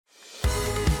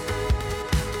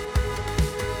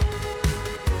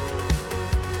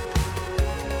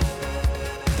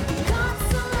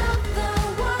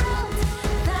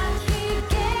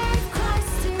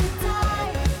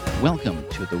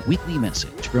the weekly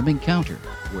message from Encounter,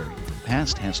 where your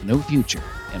past has no future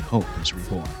and hope is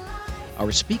reborn.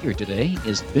 Our speaker today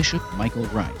is Bishop Michael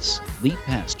Rice, lead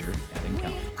pastor at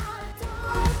Encounter.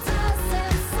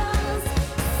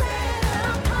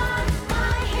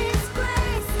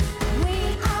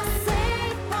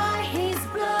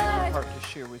 Heart to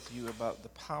share with you about the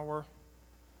power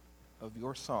of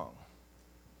your song.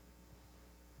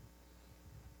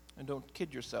 And don't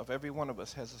kid yourself, every one of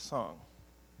us has a song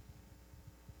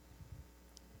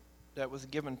that was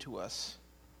given to us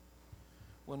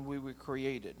when we were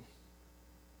created.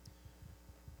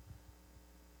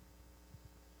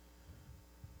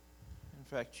 In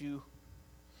fact,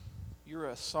 you're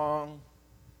a song,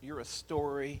 you're a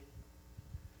story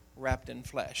wrapped in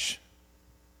flesh.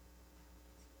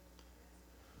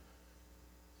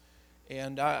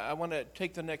 And I want to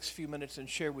take the next few minutes and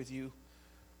share with you.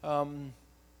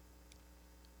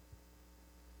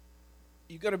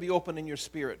 You've got to be open in your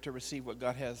spirit to receive what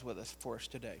God has with us for us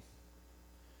today.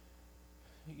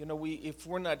 You know, if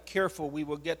we're not careful, we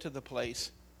will get to the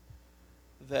place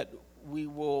that we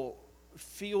will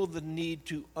feel the need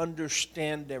to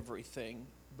understand everything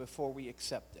before we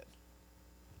accept it.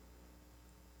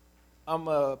 I'm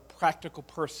a practical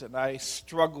person. I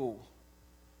struggle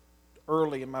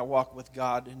early in my walk with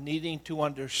God and needing to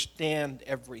understand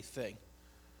everything.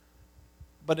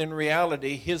 But in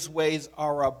reality, His ways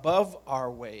are above our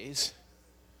ways,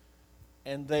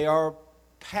 and they are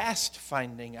past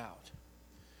finding out.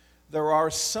 There are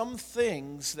some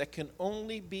things that can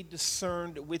only be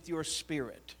discerned with your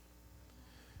spirit.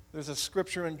 There's a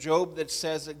scripture in Job that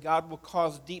says that God will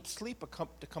cause deep sleep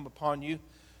to come upon you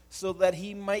so that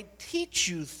He might teach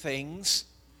you things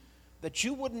that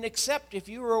you wouldn't accept if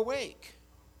you were awake.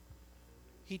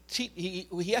 He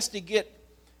has to get,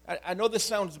 I know this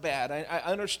sounds bad, I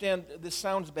understand this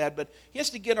sounds bad, but He has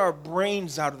to get our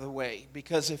brains out of the way,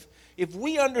 because if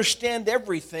we understand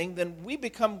everything, then we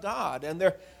become God, and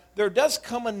there does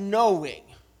come a knowing,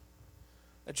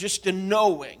 just a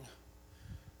knowing.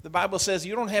 The Bible says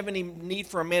you don't have any need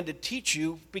for a man to teach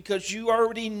you because you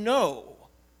already know.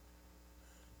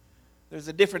 There's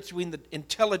a difference between the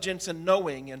intelligence and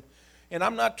knowing, and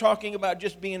I'm not talking about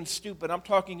just being stupid. I'm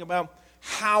talking about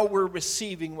how we're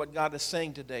receiving what God is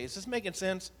saying today. Is this making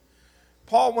sense?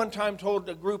 Paul one time told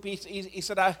a group, he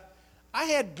said, I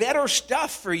had better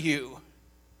stuff for you,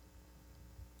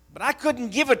 but I couldn't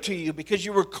give it to you because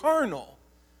you were carnal.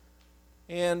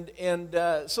 And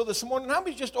so this morning, how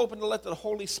many just open to let the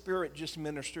Holy Spirit just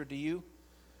minister to you?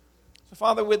 So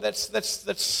Father,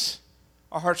 that's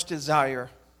our heart's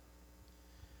desire.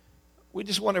 We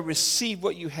just want to receive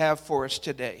what you have for us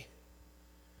today.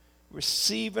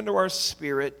 Receive into our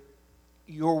spirit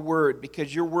your word,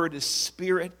 because your word is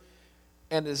spirit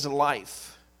and is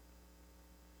life.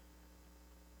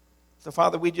 So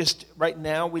Father, right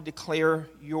now we declare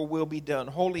your will be done.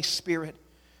 Holy Spirit,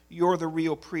 you're the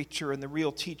real preacher and the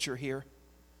real teacher here.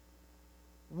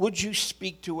 Would you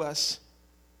speak to us?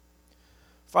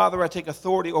 Father, I take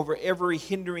authority over every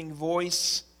hindering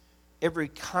voice, every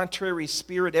contrary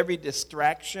spirit, every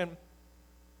distraction.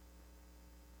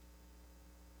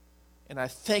 And I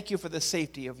thank you for the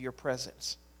safety of your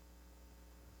presence.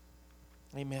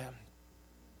 Amen.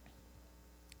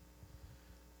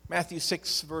 Matthew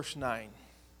 6, verse 9.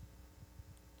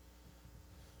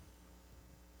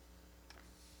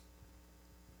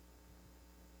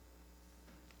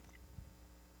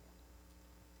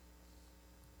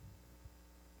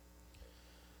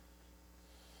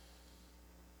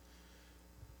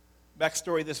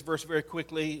 Backstory this verse very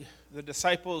quickly. The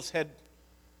disciples had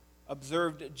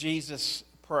observed Jesus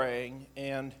praying,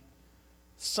 and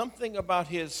something about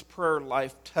his prayer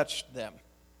life touched them.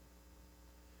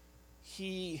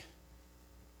 He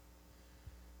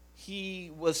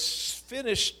was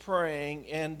finished praying,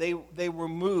 and they were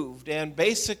moved and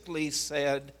basically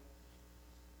said,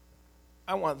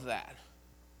 I want that.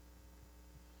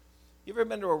 You ever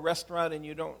been to a restaurant and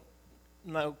you don't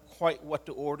know quite what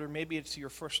to order? Maybe it's your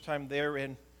first time there,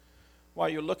 and while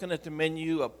you're looking at the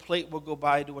menu, a plate will go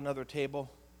by to another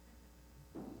table.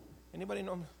 Anybody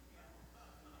know?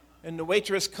 And the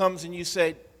waitress comes and you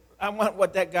say, I want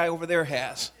what that guy over there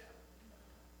has.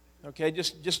 Okay,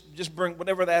 just bring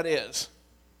whatever that is.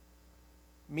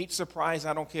 Meat surprise,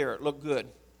 I don't care. It look good.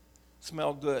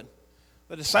 Smell good.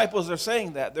 The disciples are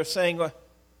saying that. They're saying,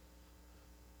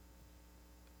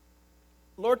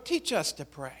 Lord, teach us to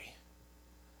pray.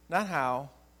 Not how.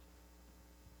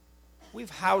 We've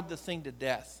howled the thing to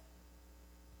death.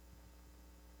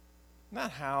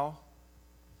 Not how.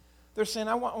 They're saying,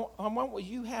 I want what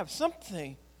you have.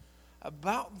 Something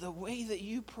about the way that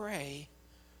you pray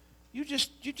it's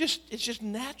just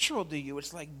natural to you.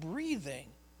 It's like breathing.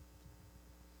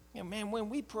 Man, when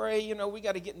we pray, we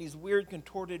got to get in these weird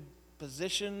contorted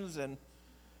positions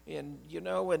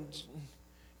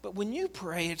but when you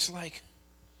pray, it's like,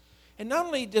 and not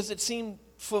only does it seem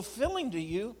fulfilling to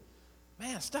you,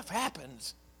 man, stuff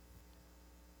happens.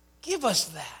 Give us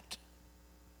that.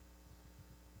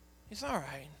 It's all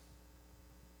right.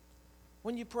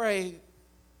 When you pray,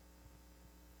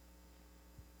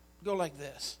 go like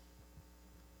this.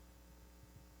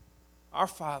 Our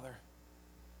Father.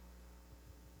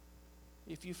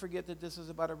 If you forget that this is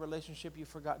about a relationship, you've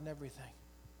forgotten everything.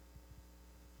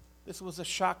 This was a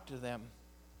shock to them.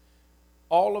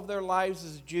 All of their lives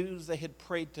as Jews, they had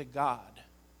prayed to God.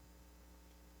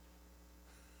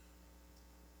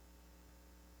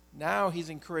 Now he's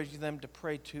encouraging them to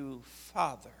pray to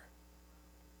Father.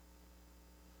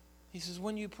 He says,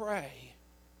 when you pray,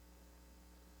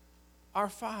 Our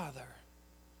Father,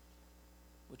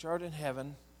 which art in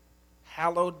heaven,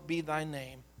 hallowed be thy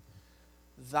name.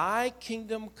 Thy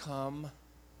kingdom come,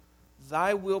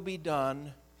 thy will be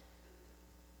done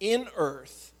in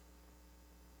earth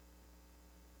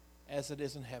as it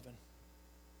is in heaven.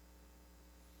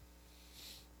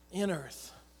 In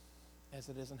earth as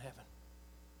it is in heaven.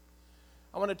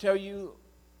 I want to tell you,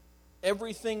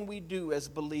 everything we do as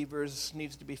believers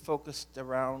needs to be focused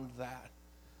around that,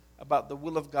 about the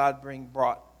will of God being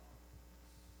brought,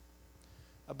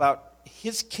 about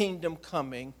His kingdom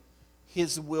coming,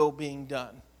 His will being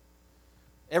done.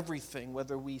 Everything,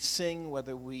 whether we sing,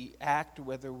 whether we act,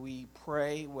 whether we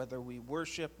pray, whether we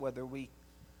worship, whether we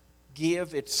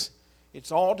give, it's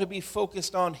all to be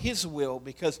focused on His will,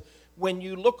 because when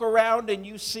you look around and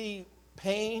you see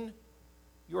pain,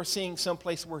 you're seeing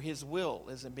someplace where His will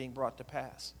isn't being brought to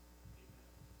pass.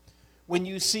 When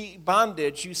you see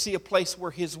bondage, you see a place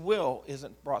where His will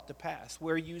isn't brought to pass.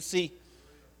 Where you see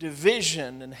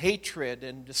division and hatred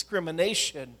and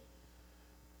discrimination,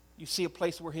 you see a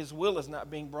place where His will is not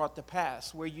being brought to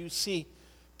pass. Where you see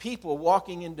people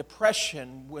walking in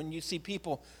depression, when you see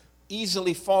people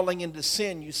easily falling into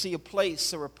sin, you see a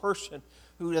place or a person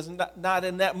who does not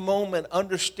in that moment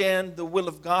understand the will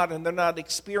of God, and they're not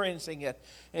experiencing it.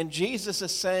 And Jesus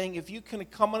is saying, if you can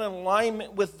come in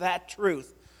alignment with that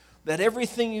truth, that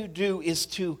everything you do is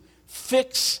to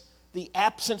fix the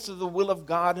absence of the will of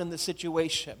God in the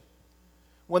situation.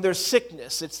 When there's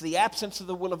sickness, it's the absence of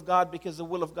the will of God, because the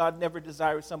will of God never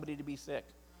desires somebody to be sick.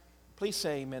 Please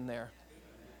say amen there.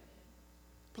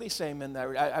 Please say amen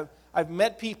there. I've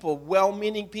met people,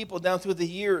 well-meaning people down through the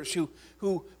years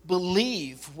who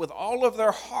believe with all of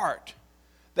their heart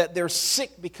that they're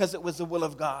sick because it was the will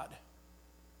of God.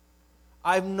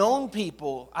 I've known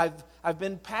people, I've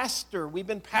been pastor, we've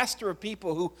been pastor of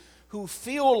people who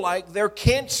feel like their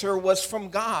cancer was from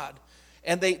God.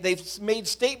 And they've made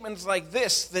statements like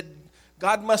this, that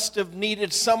God must have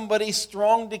needed somebody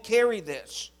strong to carry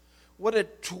this. What a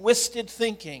twisted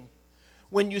thinking.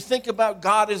 When you think about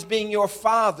God as being your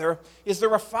father, is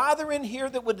there a father in here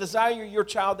that would desire your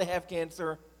child to have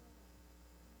cancer?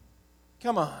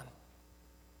 Come on.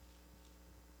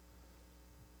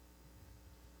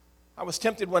 I was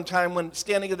tempted one time when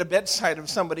standing at the bedside of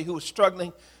somebody who was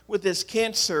struggling with this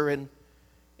cancer, and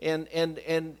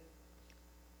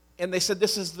they said,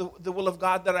 this is the will of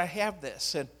God that I have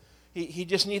this. And he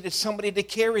just needed somebody to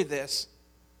carry this.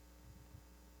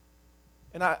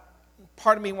 And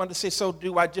part of me wanted to say, so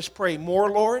do I just pray more,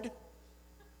 Lord?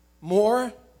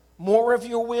 More of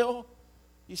your will?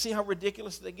 You see how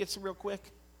ridiculous that gets real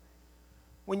quick?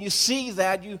 When you see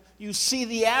that, you see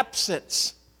the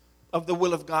absence of the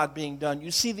will of God being done.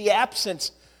 You see the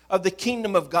absence of the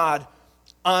kingdom of God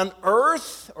on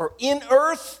earth or in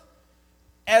earth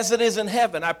as it is in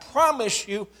heaven. I promise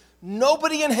you,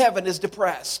 nobody in heaven is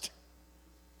depressed.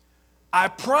 I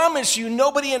promise you,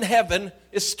 nobody in heaven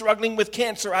is struggling with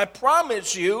cancer. I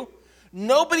promise you,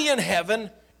 nobody in heaven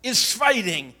is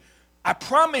fighting. I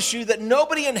promise you that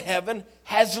nobody in heaven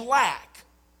has lack.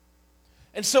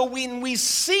 And so when we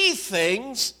see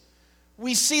things,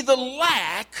 we see the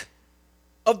lack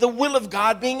of the will of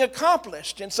God being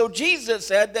accomplished. And so Jesus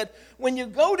said that when you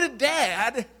go to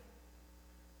Dad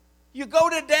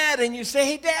and you say,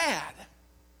 hey, Dad,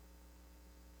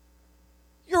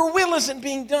 your will isn't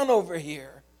being done over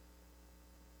here.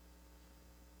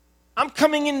 I'm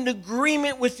coming in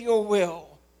agreement with your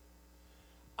will.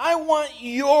 I want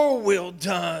your will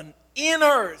done in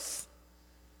earth.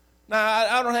 Now,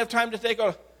 I don't have time to take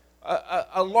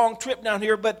a long trip down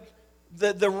here, but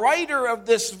the writer of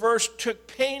this verse took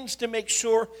pains to make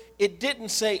sure it didn't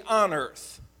say on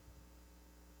earth.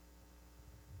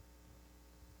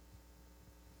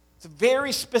 It's a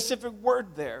very specific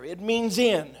word there. It means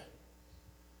in.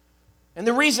 And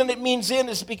the reason it means in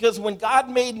is because when God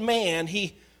made man,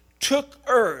 he took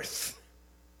earth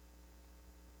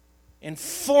and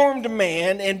formed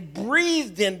man and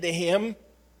breathed into him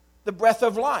the breath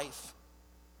of life.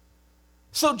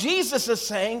 So Jesus is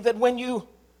saying that when you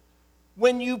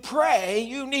pray,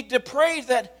 you need to pray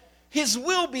that his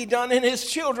will be done in his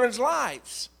children's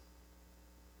lives.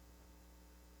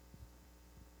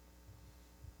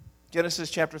 Genesis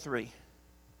chapter 3.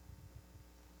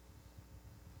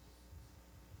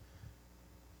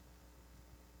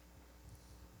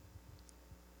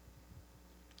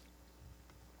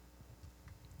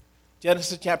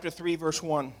 Genesis chapter 3, verse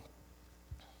 1.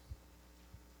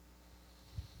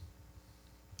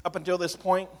 Up until this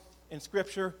point in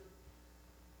Scripture,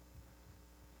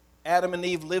 Adam and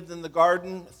Eve lived in the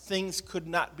garden. Things could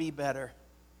not be better.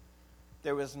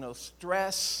 There was no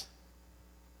stress.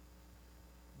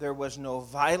 There was no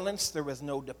violence. There was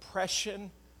no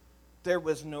depression. There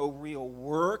was no real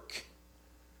work.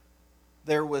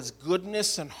 There was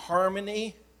goodness and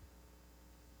harmony.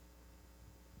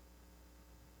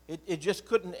 It just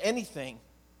couldn't anything.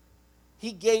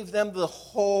 He gave them the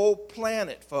whole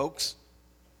planet, folks.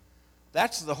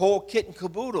 That's the whole kit and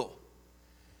caboodle.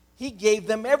 He gave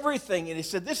them everything, and he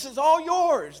said, this is all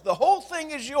yours. The whole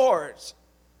thing is yours.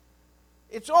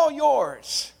 It's all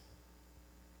yours.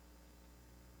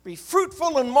 Be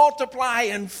fruitful and multiply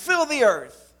and fill the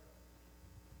earth.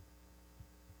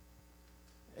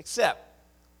 Except,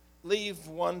 leave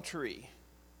one tree.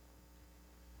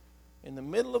 In the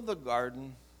middle of the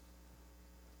garden,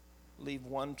 leave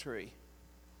one tree.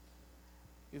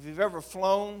 If you've ever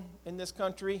flown in this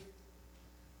country,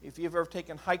 if you've ever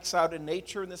taken hikes out in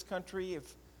nature in this country, if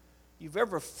you've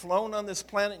ever flown on this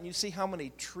planet and you see how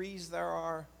many trees there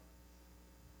are,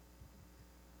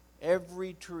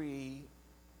 every tree,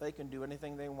 they can do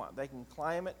anything they want. They can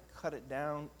climb it, cut it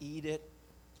down, eat it,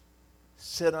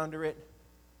 sit under it,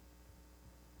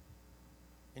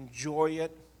 enjoy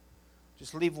it.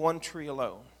 Just leave one tree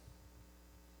alone.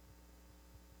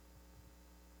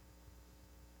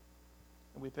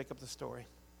 And we pick up the story.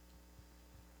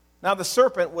 Now the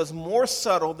serpent was more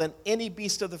subtle than any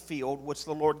beast of the field which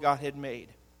the Lord God had made.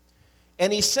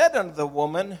 And he said unto the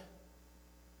woman,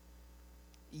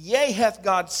 Yea, hath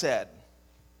God said.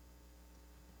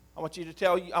 I want to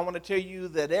tell you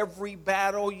that every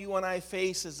battle you and I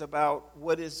face is about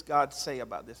what does God say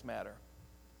about this matter.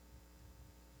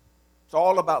 It's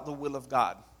all about the will of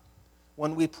God.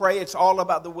 When we pray, it's all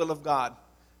about the will of God.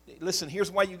 Listen,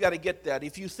 here's why you got to get that.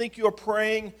 If you think your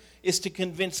praying is to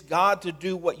convince God to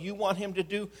do what you want him to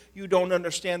do, you don't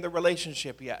understand the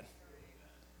relationship yet.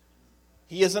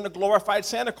 He isn't a glorified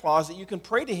Santa Claus that you can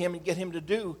pray to him and get him to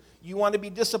do. You want to be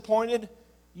disappointed?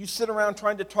 You sit around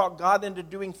trying to talk God into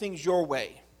doing things your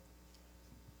way.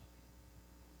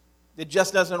 It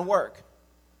just doesn't work.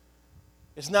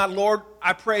 It's not, Lord,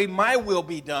 I pray my will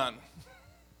be done.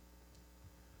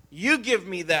 You give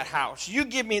me that house. You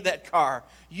give me that car.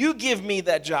 You give me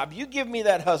that job. You give me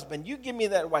that husband. You give me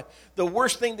that wife. The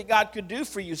worst thing that God could do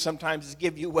for you sometimes is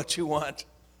give you what you want.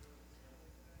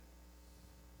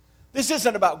 This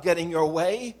isn't about getting your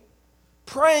way.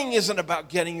 Praying isn't about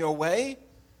getting your way.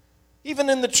 Even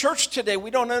in the church today, we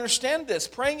don't understand this.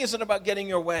 Praying isn't about getting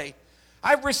your way.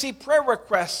 I've received prayer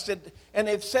requests, and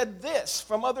they've said this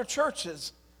from other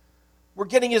churches. We're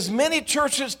getting as many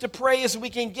churches to pray as we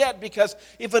can get, because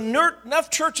if enough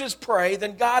churches pray,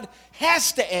 then God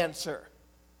has to answer.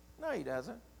 No, he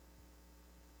doesn't.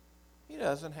 He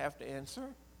doesn't have to answer.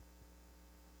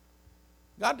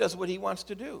 God does what he wants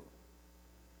to do.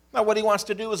 Now, what he wants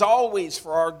to do is always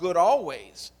for our good,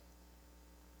 always.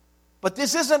 But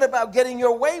this isn't about getting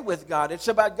your way with God. It's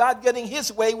about God getting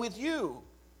his way with you.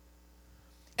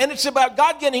 And it's about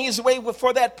God getting his way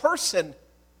for that person.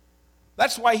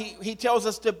 That's why he tells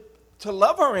us to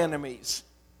love our enemies.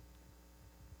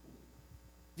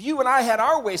 If you and I had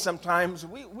our way sometimes,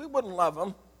 we wouldn't love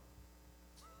them.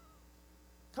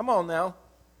 Come on now.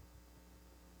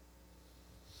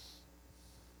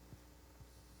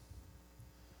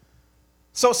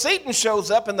 So Satan shows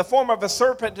up in the form of a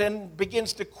serpent and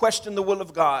begins to question the will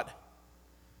of God.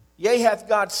 Yea, hath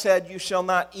God said, You shall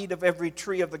not eat of every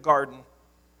tree of the garden.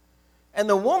 And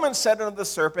the woman said unto the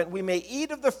serpent, We may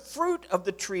eat of the fruit of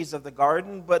the trees of the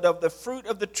garden, but of the fruit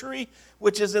of the tree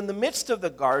which is in the midst of the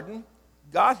garden,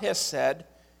 God has said,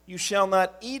 You shall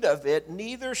not eat of it,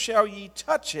 neither shall ye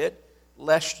touch it,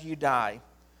 lest ye die.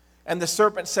 And the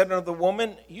serpent said unto the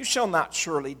woman, You shall not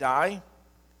surely die.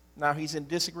 Now he's in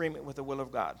disagreement with the will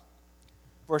of God.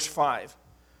 Verse 5,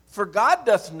 For God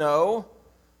doth know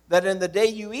that in the day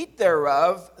you eat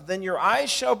thereof, then your eyes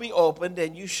shall be opened,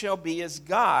 and you shall be as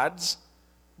gods,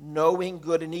 knowing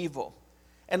good and evil.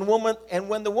 And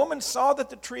when the woman saw that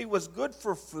the tree was good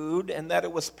for food, and that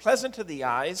it was pleasant to the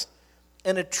eyes,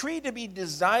 and a tree to be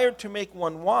desired to make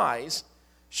one wise,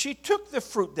 she took the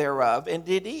fruit thereof and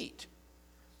did eat,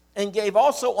 and gave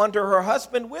also unto her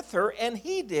husband with her, and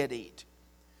he did eat.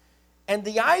 And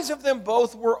the eyes of them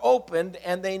both were opened,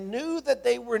 and they knew that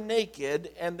they were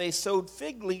naked, and they sewed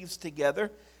fig leaves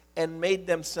together and made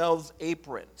themselves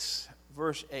aprons.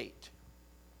 Verse 8.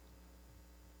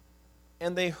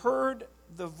 And they heard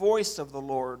the voice of the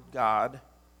Lord God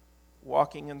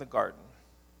walking in the garden.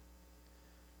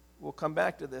 We'll come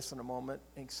back to this in a moment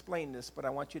and explain this, but I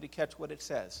want you to catch what it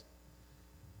says.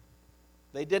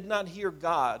 They did not hear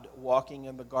God walking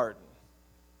in the garden.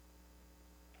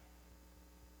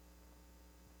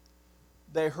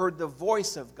 They heard the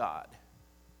voice of God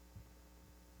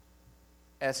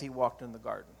as he walked in the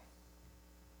garden.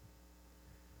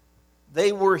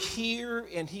 They were here,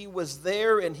 and he was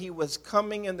there, and he was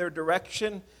coming in their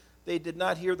direction. They did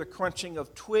not hear the crunching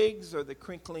of twigs or the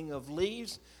crinkling of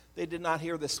leaves. They did not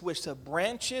hear the swish of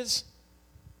branches.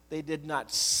 They did not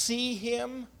see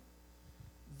him.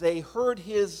 They heard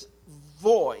his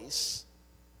voice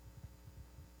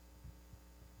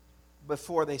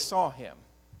before they saw him.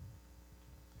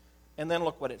 And then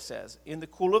look what it says. In the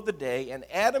cool of the day, and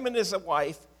Adam and his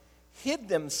wife hid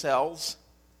themselves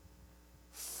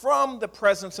from the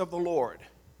presence of the Lord.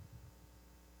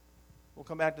 We'll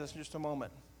come back to this in just a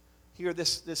moment. Here,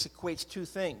 this equates two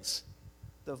things.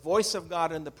 The voice of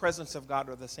God and the presence of God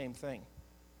are the same thing.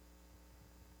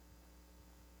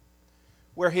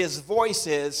 Where his voice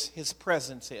is, his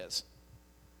presence is.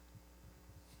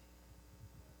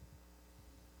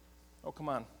 Oh, come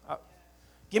on.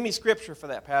 Give me scripture for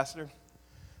that, Pastor.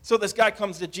 So this guy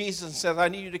comes to Jesus and says, I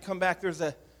need you to come back. There's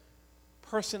a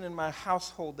person in my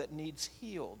household that needs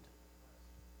healed.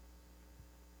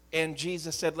 And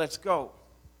Jesus said, let's go.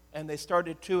 And they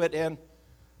started to it, and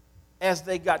as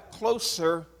they got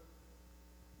closer,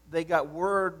 they got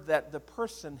word that the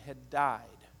person had died.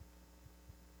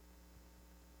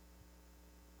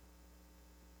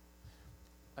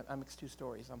 I mixed two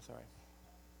stories, I'm sorry.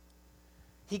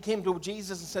 He came to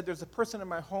Jesus and said, there's a person in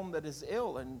my home that is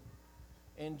ill.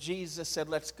 And Jesus said,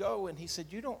 let's go. And he said,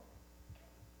 you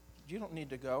don't need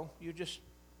to go. You just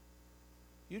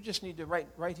need to,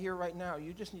 right here, right now,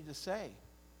 you just need to say.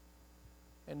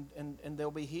 And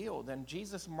they'll be healed. And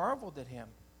Jesus marveled at him.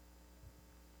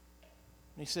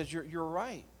 And he says, you're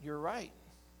right.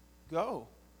 Go.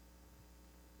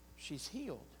 She's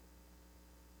healed.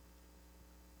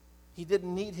 He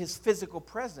didn't need his physical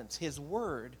presence. His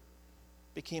word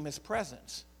became his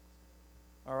presence.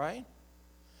 All right?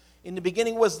 In the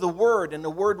beginning was the Word, and the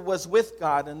Word was with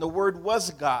God, and the Word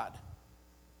was God.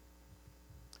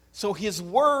 So his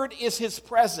word is his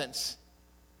presence.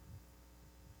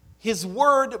 His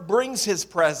word brings his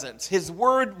presence. His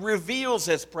word reveals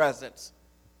his presence.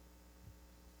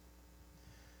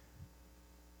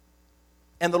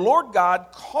 And the Lord God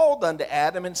called unto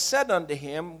Adam and said unto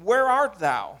him, where art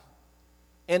thou?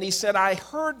 And he said, I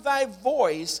heard thy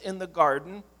voice in the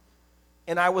garden,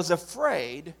 and I was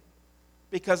afraid,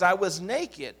 because I was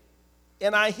naked,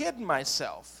 and I hid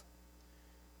myself.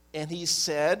 And he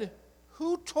said,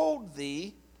 who told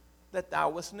thee that thou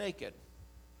wast naked?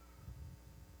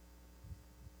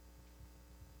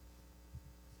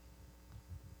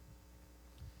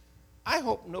 I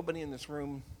hope nobody in this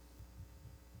room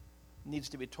needs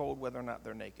to be told whether or not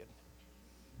they're naked.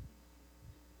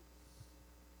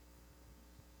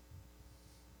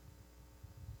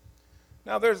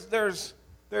 Now, there's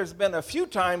been a few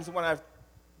times when I've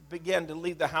began to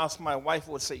leave the house, my wife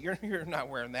would say, you're not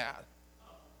wearing that.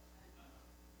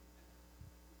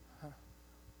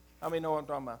 How many know what I'm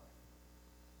talking about?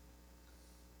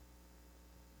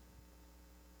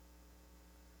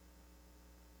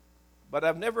 But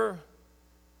I've never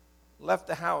left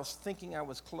the house thinking I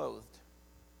was clothed.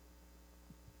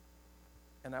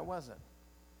 And I wasn't.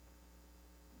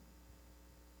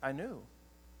 I knew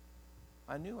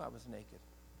I was naked.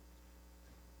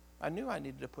 I knew I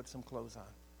needed to put some clothes on.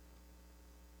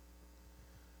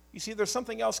 You see, there's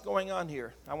something else going on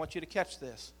here. I want you to catch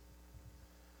this.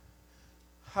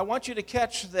 I want you to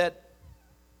catch that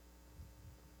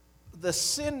the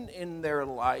sin in their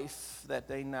life that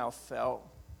they now felt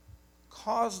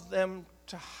caused them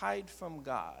to hide from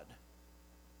God.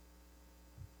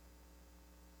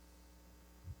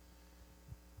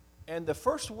 And the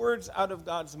first words out of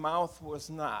God's mouth was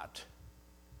not,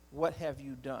 what have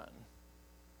you done?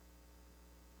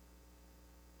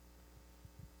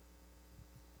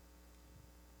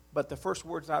 But the first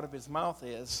words out of his mouth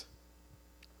is,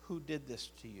 who did this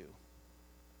to you?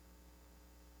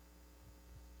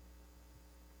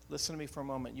 listen to me for a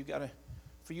moment.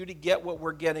 For you to get what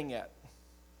we're getting at,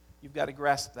 you've got to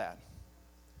grasp that.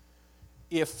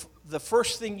 If the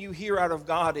first thing you hear out of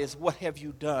God is, "What have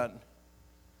you done?"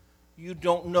 you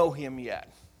don't know Him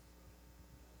yet.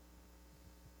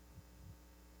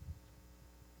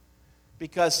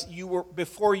 Because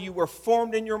before you were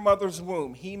formed in your mother's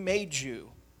womb, He made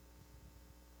you.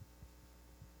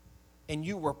 And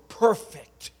you were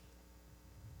perfect.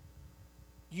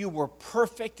 You were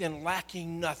perfect and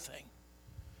lacking nothing.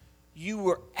 You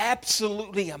were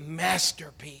absolutely a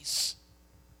masterpiece.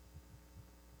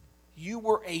 You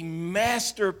were a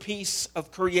masterpiece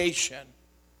of creation.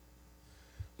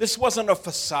 This wasn't a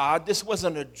facade. This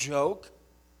wasn't a joke.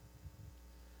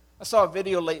 I saw a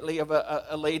video lately of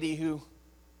a lady who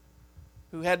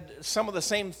had some of the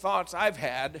same thoughts I've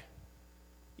had.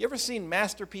 You ever seen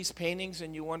masterpiece paintings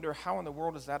and you wonder, how in the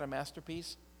world is that a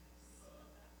masterpiece?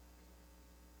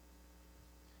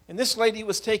 And this lady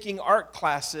was taking art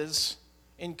classes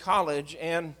in college,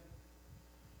 and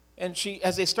she,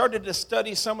 as they started to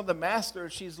study some of the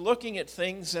masters, she's looking at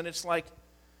things, and it's like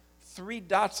 3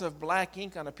 dots of black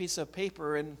ink on a piece of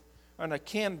paper and on a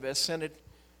canvas, and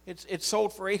it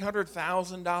sold for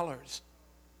 $800,000.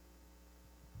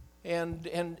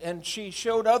 And she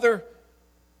showed other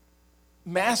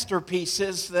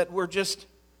masterpieces that were just,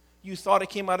 you thought it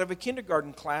came out of a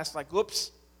kindergarten class, like,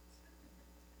 oops.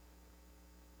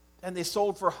 And they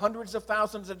sold for hundreds of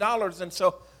thousands of dollars. And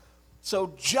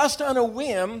so just on a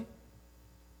whim,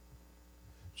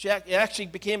 it actually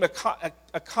became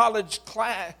a college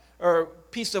class or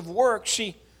piece of work.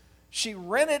 She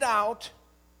rented out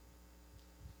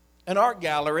an art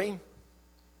gallery,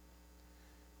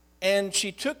 and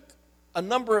she took a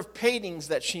number of paintings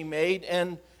that she made,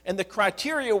 and the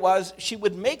criteria was she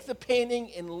would make the painting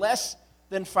in less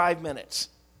than 5 minutes.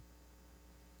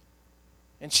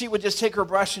 And she would just take her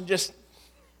brush and just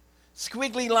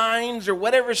squiggly lines or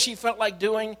whatever she felt like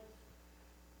doing,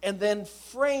 and then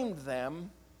framed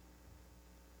them,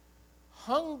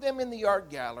 hung them in the art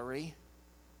gallery,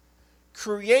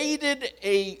 created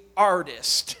an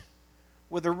artist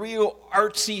with a real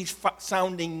artsy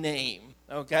sounding name,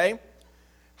 okay?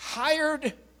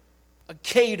 Hired a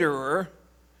caterer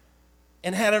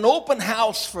and had an open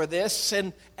house for this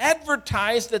and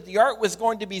advertised that the art was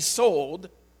going to be sold.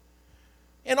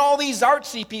 And all these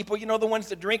artsy people, you know, the ones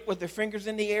that drink with their fingers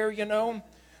in the air, you know,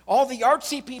 all the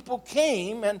artsy people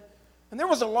came, and there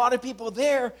was a lot of people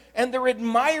there, and they're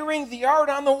admiring the art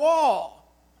on the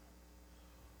wall.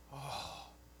 Oh.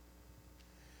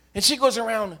 And she goes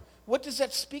around, "What does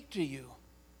that speak to you?"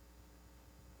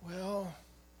 Well,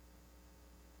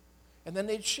 and then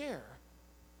they'd share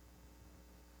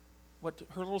what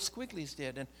her little squigglies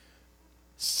did. And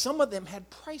some of them had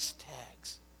price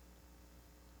tags.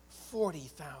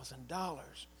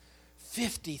 $40,000,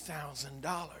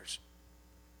 $50,000.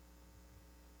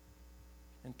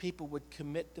 And people would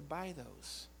commit to buy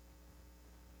those.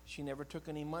 She never took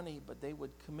any money, but they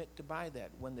would commit to buy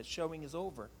that. When the showing is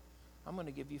over, "I'm going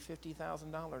to give you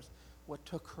 $50,000. What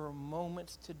took her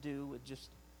moments to do with just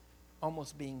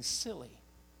almost being silly.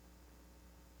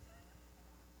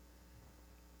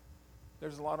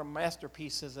 There's a lot of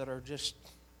masterpieces that are just,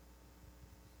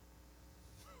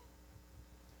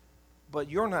 but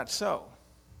you're not so.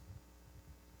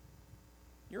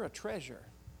 You're a treasure.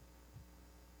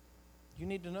 You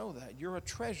need to know that. You're a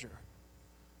treasure.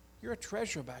 You're a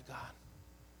treasure by God.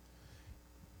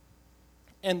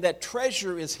 And that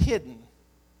treasure is hidden.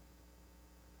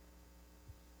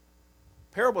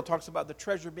 Parable talks about the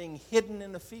treasure being hidden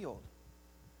in the field.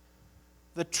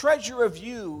 The treasure of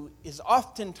you is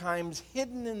oftentimes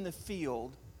hidden in the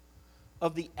field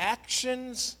of the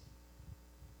actions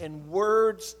and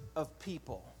words of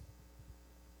people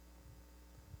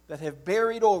that have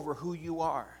buried over who you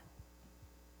are.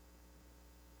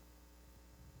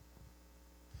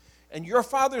 And your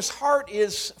Father's heart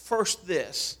is first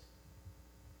this: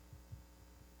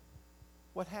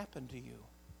 what happened to you?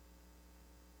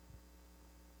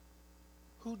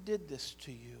 Who did this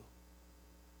to you?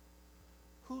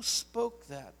 Who spoke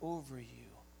that over you?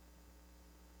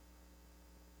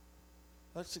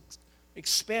 Let's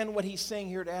expand what he's saying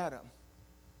here to Adam.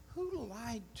 Who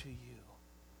lied to you?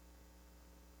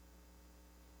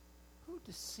 Who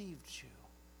deceived you?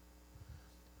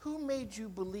 Who made you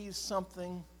believe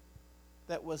something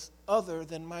that was other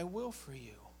than my will for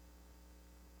you?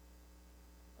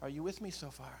 Are you with me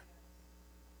so far?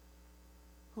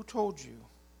 Who told you?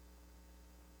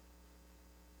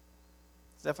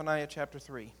 Zephaniah chapter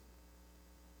 3.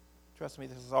 Trust me,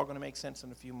 this is all going to make sense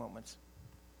in a few moments.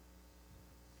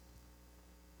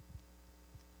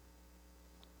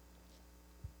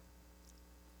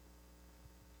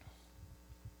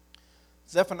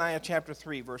 Zephaniah chapter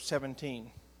 3, verse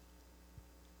 17.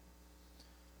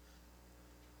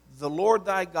 The Lord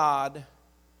thy God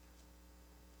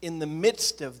in the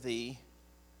midst of thee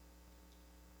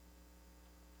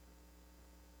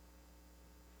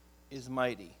is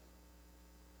mighty.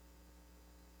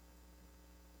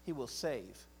 He will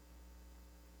save.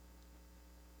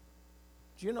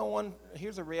 Do you know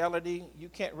here's a reality. You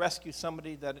can't rescue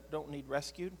somebody that don't need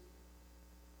rescued.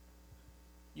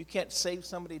 You can't save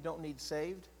somebody that don't need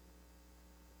saved.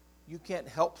 You can't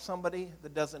help somebody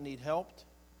that doesn't need helped.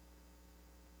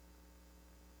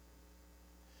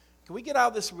 Can we get out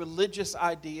of this religious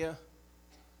idea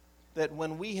that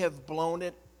when we have blown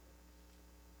it,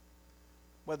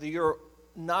 whether you're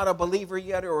not a believer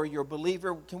yet or you're a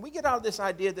believer, can we get out of this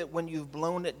idea that when you've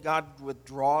blown it, God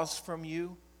withdraws from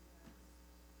you?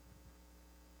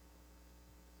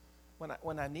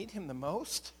 When I need him the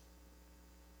most?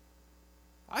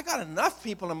 I got enough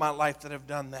people in my life that have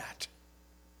done that.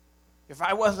 If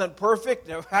I wasn't perfect,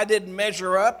 if I didn't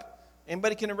measure up,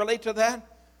 anybody can relate to that?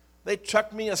 They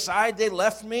chucked me aside, they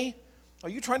left me. Are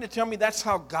you trying to tell me that's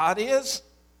how God is?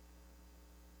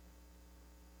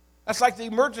 That's like the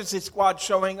emergency squad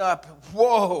showing up.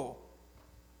 Whoa.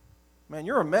 Man,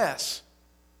 you're a mess.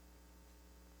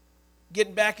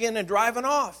 Getting back in and driving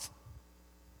off.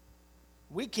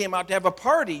 We came out to have a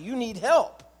party. You need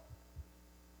help.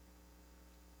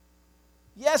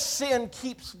 Yes, sin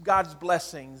keeps God's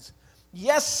blessings.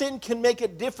 Yes, sin can make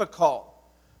it difficult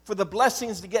for the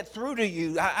blessings to get through to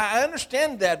you. I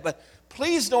understand that, but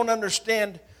please don't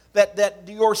understand that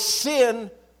your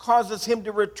sin causes him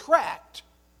to retract.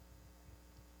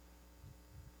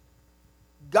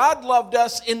 God loved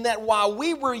us in that while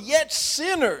we were yet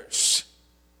sinners,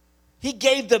 he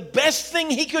gave the best thing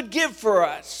he could give for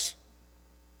us.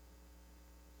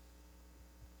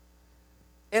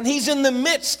 And he's in the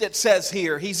midst, it says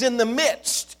here. He's in the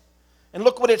midst. And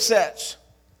look what it says.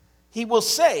 He will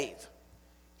save.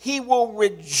 He will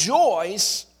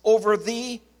rejoice over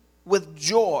thee with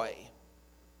joy.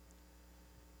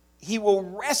 He will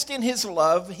rest in his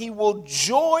love. He will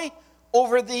joy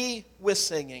over thee with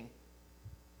singing.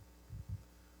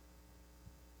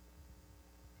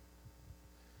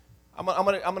 I'm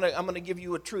going to give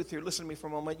you a truth here. Listen to me for a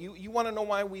moment. You want to know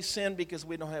why we sin? Because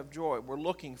we don't have joy. We're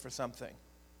looking for something.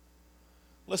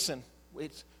 Listen,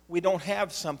 we don't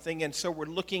have something, and so we're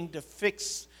looking to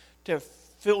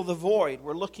fill the void.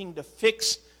 We're looking to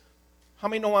fix. How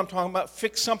many know what I'm talking about?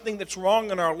 Fix something that's wrong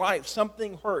in our life.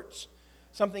 Something hurts.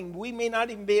 Something we may not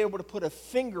even be able to put a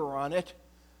finger on it,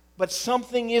 but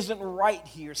something isn't right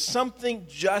here. Something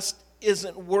just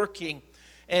isn't working.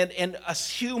 And us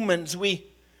humans, we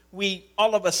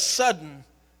all of a sudden,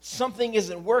 something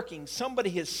isn't working.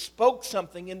 Somebody has spoke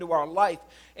something into our life,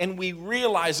 and we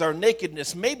realize our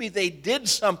nakedness. Maybe they did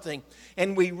something,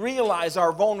 and we realize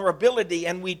our vulnerability,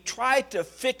 and we try to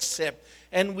fix it,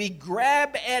 and we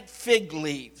grab at fig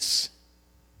leaves.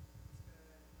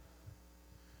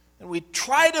 And we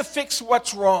try to fix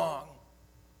what's wrong.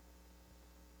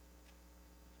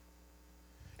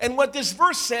 And what this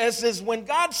verse says is when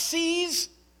God sees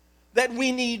that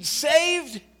we need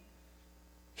saved,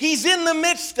 he's in the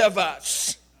midst of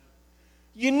us.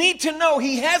 You need to know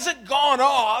he hasn't gone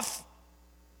off.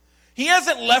 He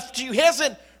hasn't left you. He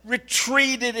hasn't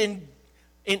retreated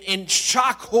in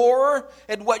shock horror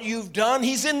at what you've done.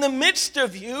 He's in the midst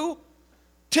of you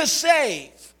to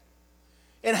save.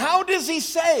 And how does he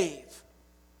save?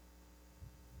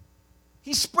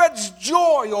 He spreads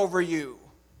joy over you.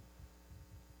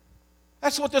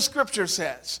 That's what the scripture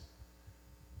says.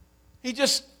 He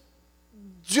just,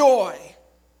 joy.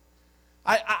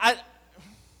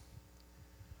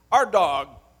 Our dog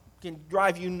can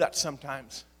drive you nuts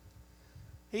sometimes.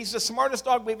 He's the smartest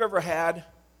dog we've ever had,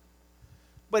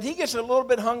 but he gets a little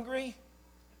bit hungry.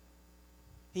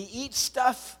 He eats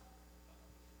stuff.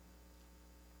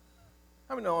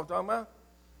 How many know what I'm talking about?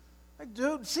 Like,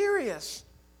 dude, serious.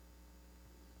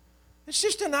 It's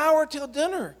just an hour till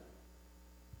dinner.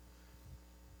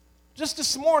 Just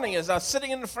this morning, as I was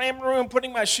sitting in the family room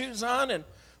putting my shoes on, and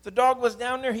the dog was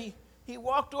down there, he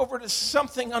walked over to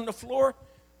something on the floor.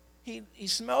 He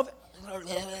smelled it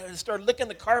and started licking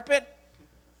the carpet.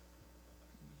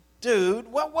 Dude,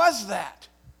 what was that?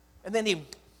 And then he,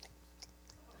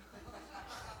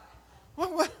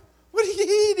 what are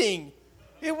you eating?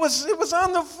 It was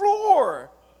on the floor.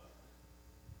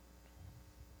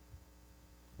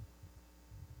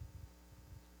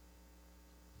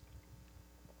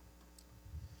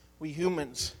 We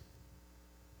humans,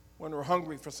 when we're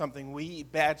hungry for something, we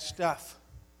eat bad stuff.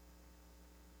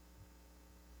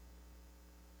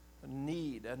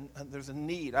 There's a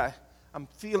need. I'm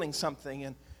feeling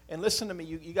something, And listen to me,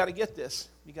 you got to get this.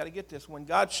 You got to get this. When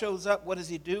God shows up, what does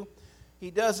he do? He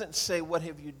doesn't say, what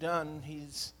have you done?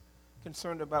 He's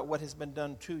concerned about what has been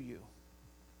done to you.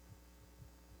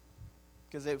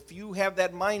 Because if you have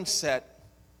that mindset,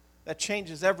 that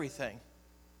changes everything.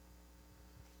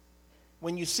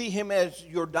 When you see him as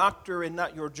your doctor and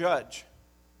not your judge,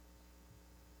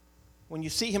 when you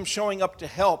see him showing up to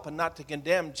help and not to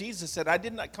condemn, Jesus said, I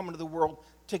did not come into the world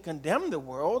to condemn the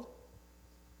world.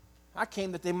 I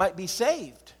came that they might be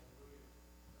saved.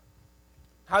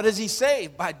 How does he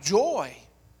save? By joy.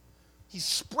 He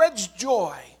spreads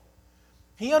joy.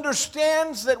 He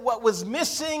understands that what was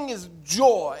missing is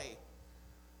joy.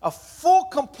 A full,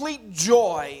 complete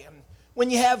joy. When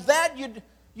you have that,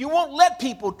 you won't let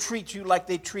people treat you like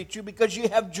they treat you because you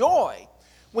have joy.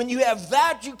 When you have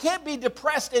that, you can't be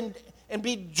depressed and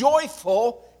be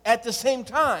joyful at the same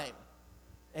time.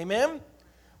 Amen?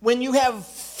 When you have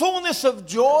fullness of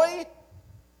joy,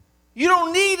 you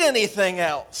don't need anything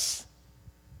else.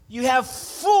 You have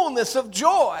fullness of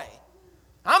joy.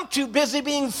 I'm too busy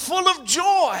being full of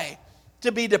joy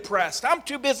to be depressed. I'm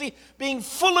too busy being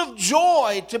full of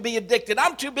joy to be addicted.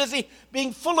 I'm too busy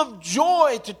being full of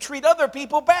joy to treat other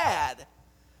people bad.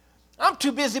 I'm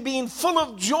too busy being full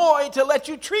of joy to let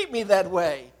you treat me that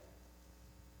way.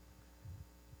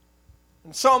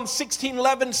 And Psalm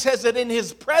 16:11 says that in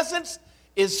his presence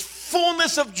is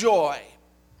fullness of joy.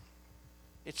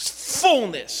 It's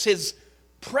fullness. His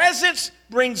presence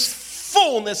brings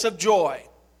fullness of joy.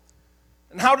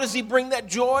 And how does he bring that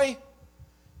joy?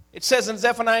 It says in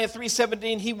Zephaniah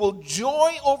 3:17, he will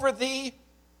joy over thee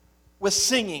with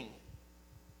singing.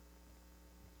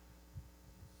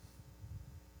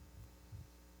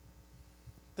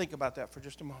 Think about that for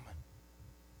just a moment.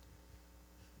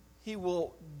 He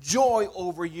will joy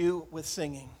over you with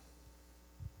singing.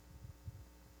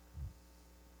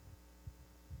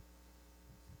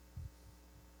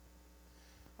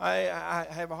 I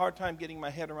have a hard time getting my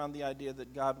head around the idea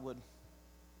that God would.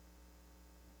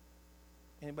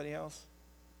 Anybody else?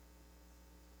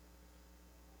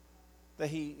 That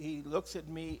he looks at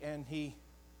me and he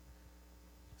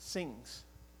sings.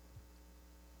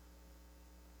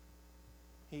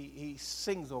 He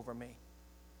sings over me.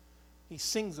 He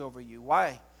sings over you.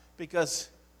 Why? Because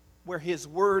where his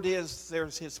word is,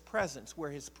 there's his presence.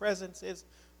 Where his presence is,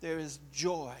 there is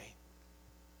joy.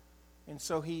 And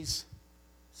so he's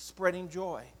spreading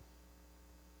joy.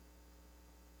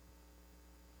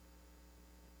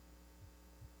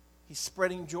 He's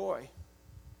spreading joy.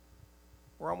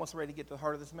 We're almost ready to get to the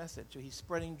heart of this message. So he's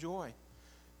spreading joy.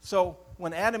 So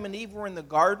when Adam and Eve were in the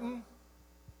garden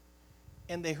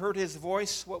and they heard his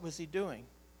voice, what was he doing?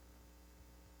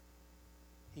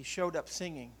 He showed up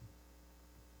singing.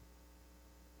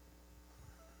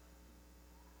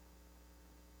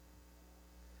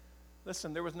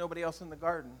 Listen, there was nobody else in the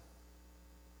garden.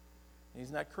 And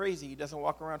he's not crazy. He doesn't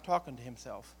walk around talking to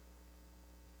himself.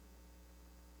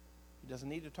 He doesn't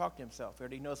need to talk to himself. He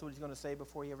already knows what he's going to say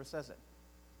before he ever says it.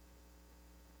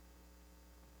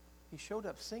 He showed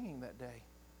up singing that day.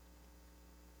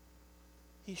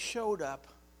 He showed up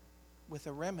with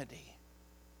a remedy.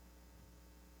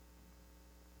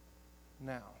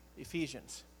 Now,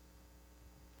 Ephesians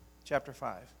chapter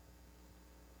 5.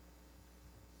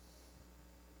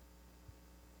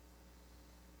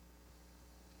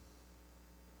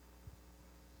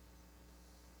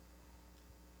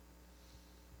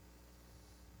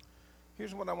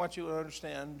 Here's what I want you to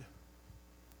understand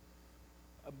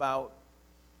about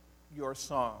your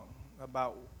song,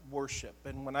 about worship.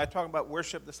 And when I talk about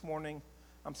worship this morning,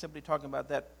 I'm simply talking about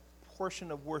that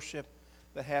portion of worship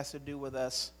that has to do with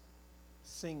us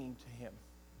singing to him.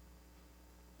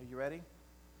 Are you ready?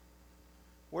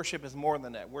 Worship is more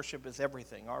than that. Worship is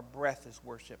everything. Our breath is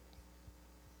worship.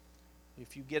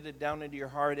 If you get it down into your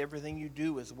heart, everything you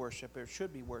do is worship. It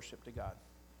should be worship to God.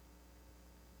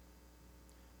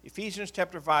 Ephesians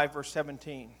chapter 5, verse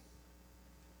 17.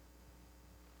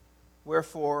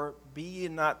 Wherefore, be ye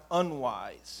not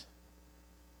unwise.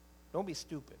 Don't be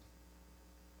stupid.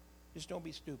 Just don't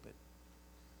be stupid.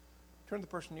 Turn to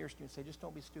the person nearest you and say, just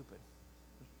don't be stupid.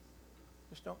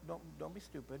 Just don't be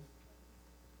stupid.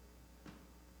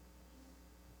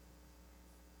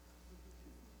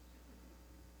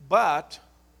 But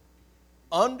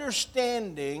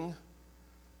understanding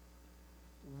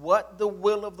what the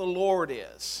will of the Lord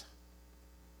is.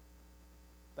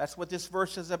 That's what this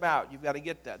verse is about. You've got to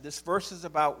get that. This verse is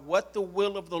about what the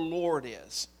will of the Lord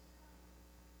is.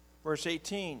 Verse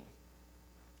 18.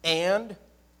 And,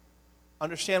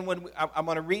 understand I'm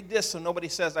going to read this so nobody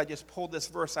says I just pulled this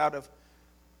verse out of.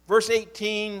 Verse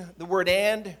 18, the word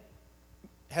and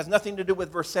has nothing to do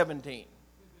with verse 17.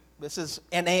 This is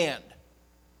an and.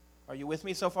 Are you with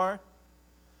me so far?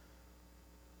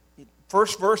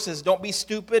 First verse is, don't be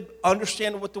stupid,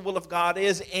 understand what the will of God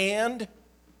is, and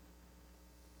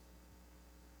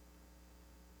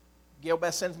Gail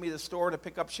Beth sends me to the store to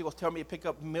pick up, she will tell me to pick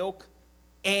up milk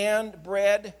and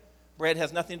bread. Bread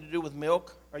has nothing to do with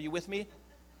milk. Are you with me?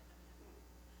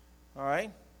 All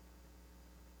right.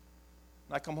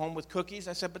 And I come home with cookies.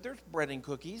 I said, but there's bread and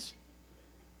cookies.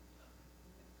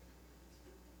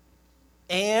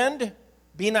 And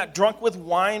be not drunk with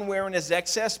wine wherein is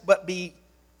excess, but be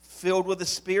filled with the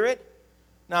Spirit.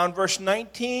 Now in verse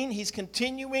 19, he's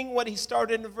continuing what he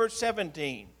started in verse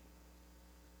 17.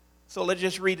 So let's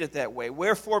just read it that way.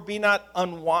 Wherefore be not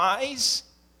unwise,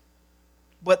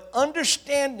 but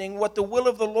understanding what the will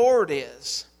of the Lord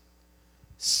is,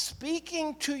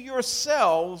 speaking to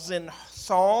yourselves in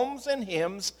psalms and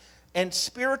hymns and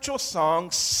spiritual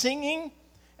songs, singing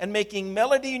and making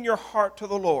melody in your heart to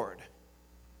the Lord.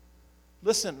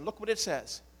 Listen, look what it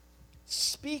says.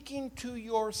 Speaking to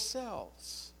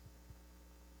yourselves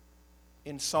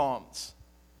in psalms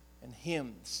and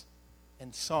hymns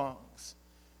and songs.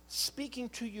 Speaking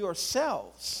to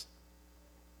yourselves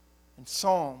in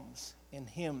psalms and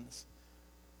hymns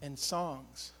and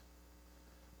songs.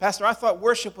 Pastor, I thought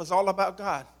worship was all about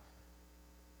God.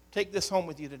 Take this home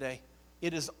with you today.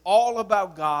 It is all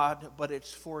about God, but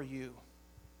it's for you.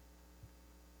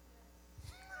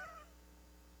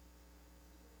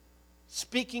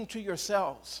 Speaking to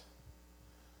yourselves.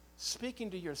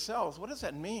 Speaking to yourselves. What does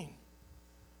that mean?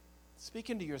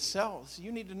 Speaking to yourselves.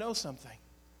 You need to know something.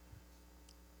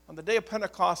 On the day of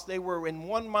Pentecost, they were in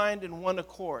one mind and one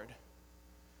accord.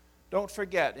 Don't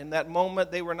forget, in that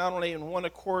moment, they were not only in one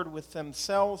accord with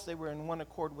themselves, they were in one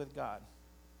accord with God.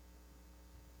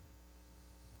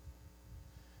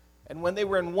 And when they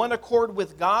were in one accord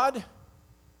with God,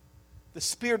 the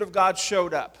Spirit of God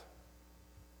showed up.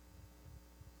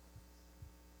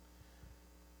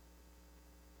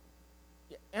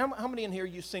 How many in here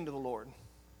you sing to the Lord?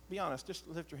 Be honest, just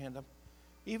lift your hand up.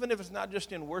 Even if it's not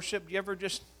just in worship, do you ever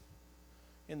just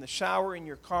in the shower, in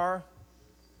your car?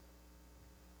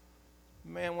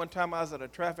 Man, one time I was at a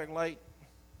traffic light.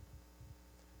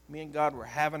 Me and God were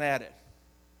having at it.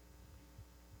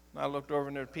 And I looked over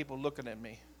and there were people looking at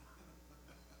me.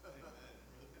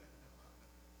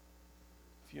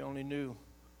 If you only knew.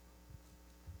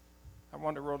 I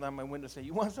wanted to roll down my window and say,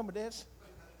 you want some of this?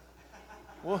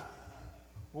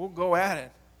 We'll go at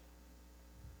it.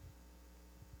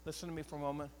 Listen to me for a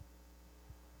moment.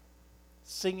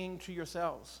 Singing to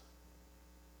yourselves.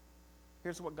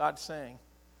 Here's what God's saying.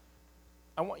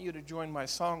 I want you to join my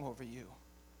song over you.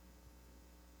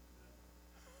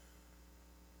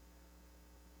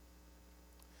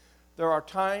 There are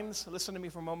times, listen to me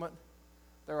for a moment,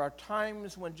 there are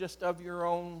times when just of your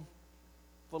own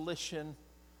volition,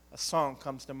 a song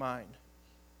comes to mind.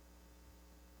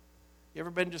 You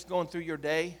ever been just going through your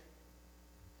day,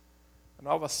 and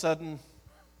all of a sudden,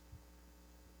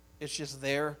 it's just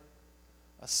there,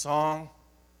 a song.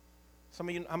 Some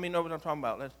of you, how many know what I'm talking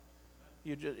about?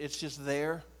 It's just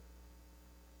there.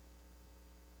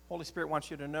 Holy Spirit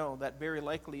wants you to know that very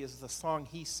likely is the song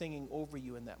He's singing over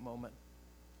you in that moment.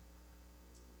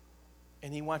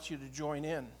 And He wants you to join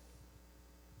in.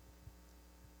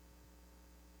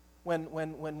 When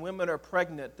women are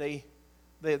pregnant,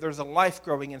 there's a life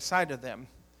growing inside of them.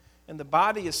 And the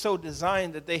body is so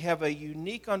designed that they have a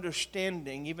unique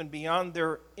understanding, even beyond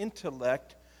their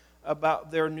intellect, about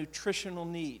their nutritional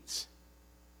needs.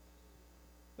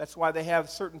 That's why they have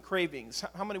certain cravings.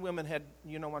 How many women had,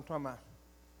 you know what I'm talking about?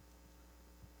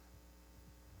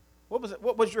 What was it?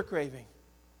 What was your craving?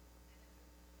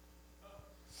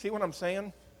 See what I'm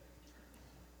saying?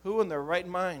 Who in their right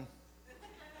mind?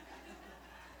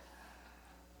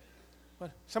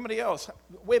 What? Somebody else.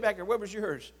 Way back there, what was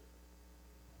yours?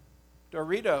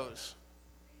 Doritos.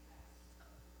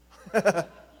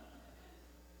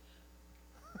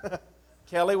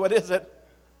 Kelly, what is it?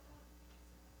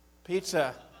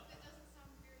 Pizza.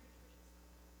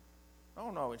 Oh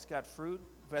no, it's got fruit,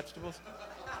 vegetables,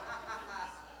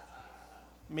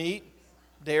 meat,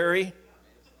 dairy,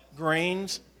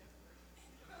 grains.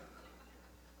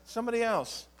 Somebody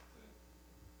else.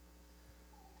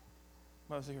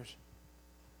 What was yours?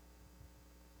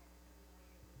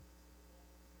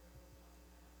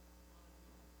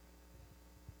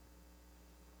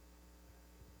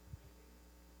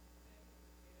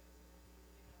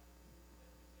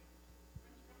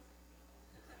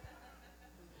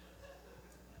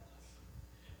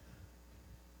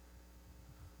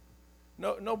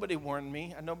 No, nobody warned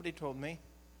me, and nobody told me.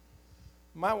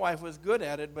 My wife was good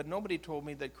at it, but nobody told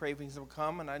me that cravings would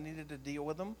come and I needed to deal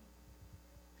with them.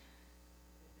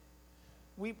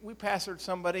 we pastored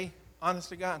somebody, honest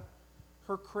to God,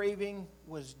 her craving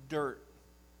was dirt.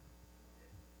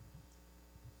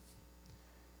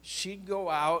 She'd go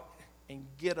out and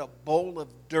get a bowl of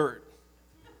dirt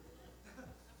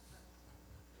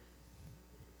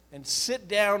and sit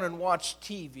down and watch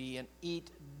TV and eat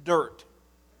dirt.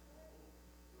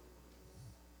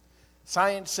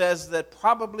 Science says that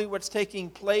probably what's taking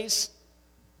place,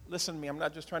 listen to me, I'm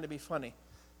not just trying to be funny.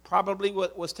 Probably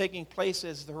what was taking place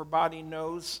is her body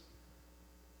knows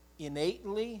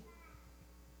innately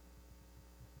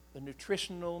the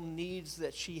nutritional needs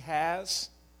that she has,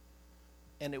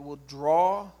 and it will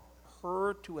draw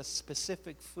her to a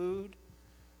specific food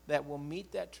that will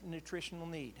meet that nutritional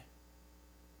need.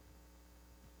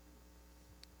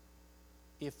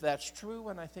 If that's true,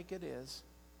 and I think it is,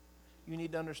 you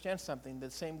need to understand something.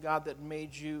 The same God that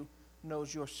made you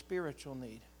knows your spiritual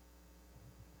need.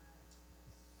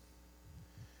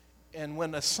 And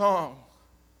when a song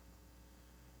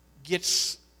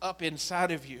gets up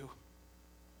inside of you,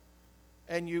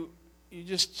 and you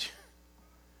just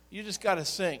got to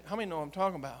sing. How many know what I'm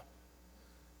talking about?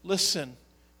 Listen,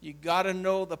 you got to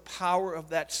know the power of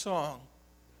that song.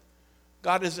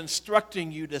 God is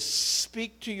instructing you to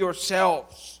speak to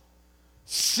yourselves.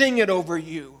 Sing it over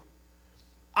you.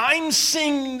 I'm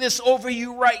singing this over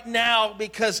you right now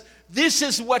because this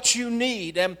is what you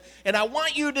need. And I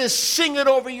want you to sing it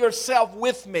over yourself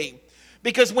with me.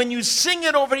 Because when you sing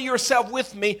it over yourself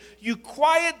with me, you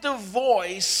quiet the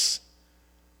voice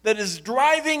that is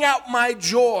driving out my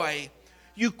joy.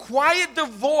 You quiet the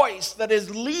voice that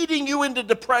is leading you into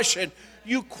depression.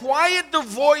 You quiet the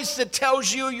voice that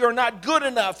tells you you're not good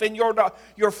enough and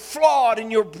you're flawed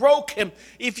and you're broken.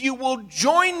 If you will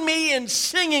join me in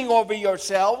singing over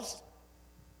yourselves,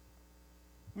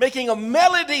 making a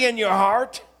melody in your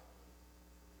heart,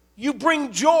 you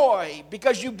bring joy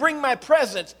because you bring my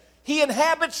presence. He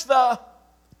inhabits the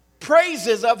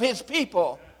praises of his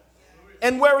people.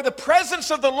 And where the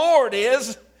presence of the Lord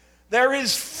is, there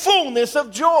is fullness of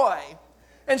joy.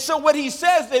 And so what he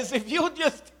says is,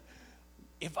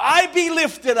 if I be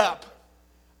lifted up,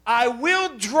 I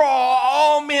will draw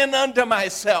all men unto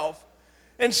myself.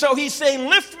 And so he's saying,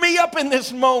 lift me up in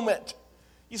this moment.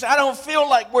 He said, I don't feel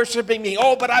like worshiping me.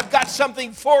 Oh, but I've got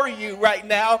something for you right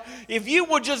now. If you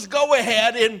will just go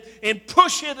ahead and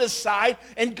push it aside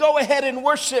and go ahead and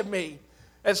worship me.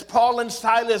 As Paul and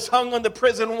Silas hung on the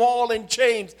prison wall in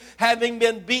chains, having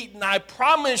been beaten, I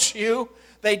promise you,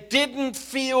 they didn't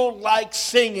feel like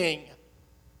singing.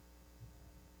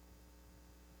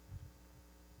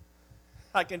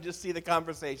 I can just see the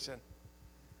conversation.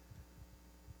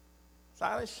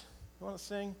 Silas, you want to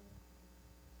sing?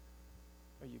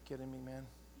 Are you kidding me, man?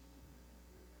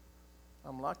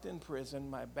 I'm locked in prison.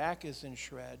 My back is in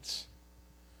shreds.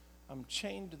 I'm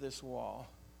chained to this wall.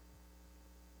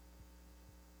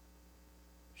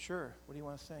 Sure, what do you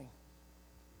want to sing?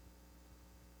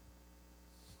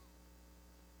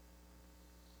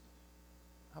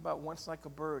 How about once like a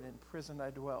bird in prison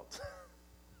I dwelt?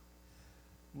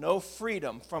 No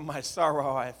freedom from my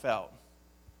sorrow I felt.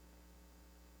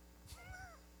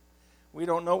 We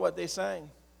don't know what they sang,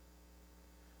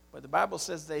 but the Bible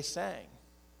says they sang.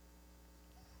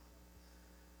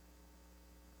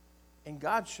 And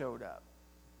God showed up.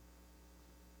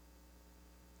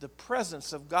 The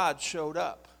presence of God showed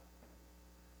up.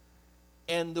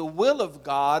 And the will of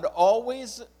God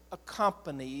always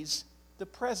accompanies the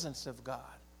presence of God.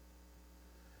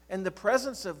 And the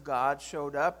presence of God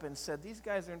showed up and said, these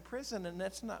guys are in prison and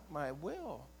that's not my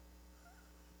will.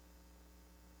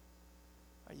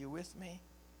 Are you with me?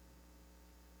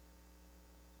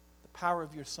 The power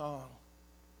of your song.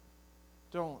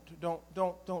 Don't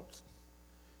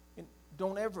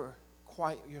ever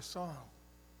quiet your song.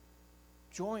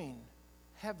 Join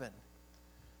heaven.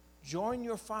 Join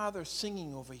your Father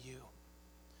singing over you.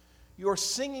 Your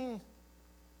singing,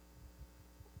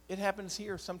 it happens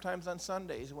here sometimes on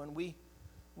Sundays when we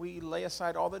lay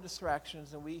aside all the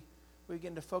distractions and we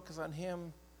begin to focus on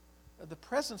Him, the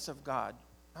presence of God.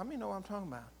 How many know what I'm talking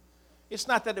about? It's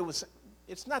not that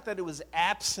it was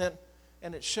absent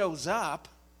and it shows up.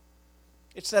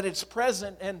 It's that it's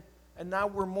present and now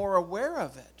we're more aware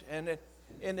of it.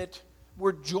 And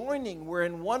we're joining, we're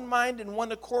in one mind and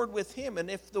one accord with Him.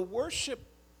 And if the worship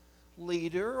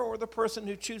leader or the person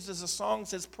who chooses the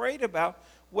songs has prayed about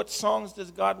what songs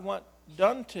does God want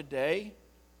done today,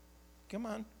 come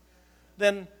on,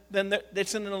 then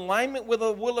it's in alignment with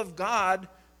the will of God,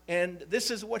 and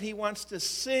this is what He wants to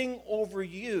sing over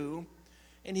you,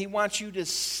 and He wants you to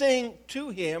sing to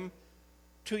Him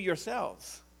to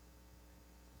yourselves.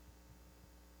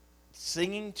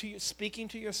 Singing to you, speaking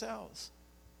to yourselves.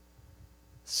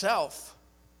 Self.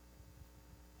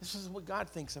 This is what God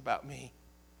thinks about me.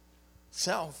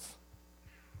 Self.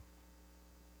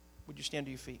 Would you stand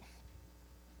to your feet?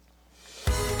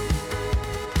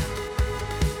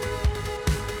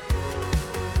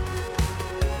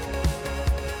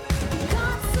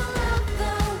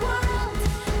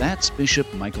 That's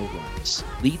Bishop Michael Rice,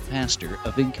 lead pastor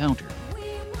of Encounter.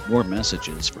 More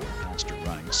messages from Pastor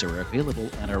Rice are available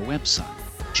at our website,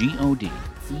 godenc.com.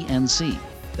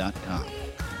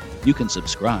 You can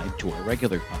subscribe to our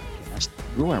regular podcast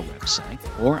through our website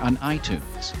or on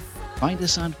iTunes. Find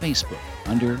us on Facebook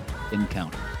under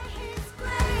Encounter.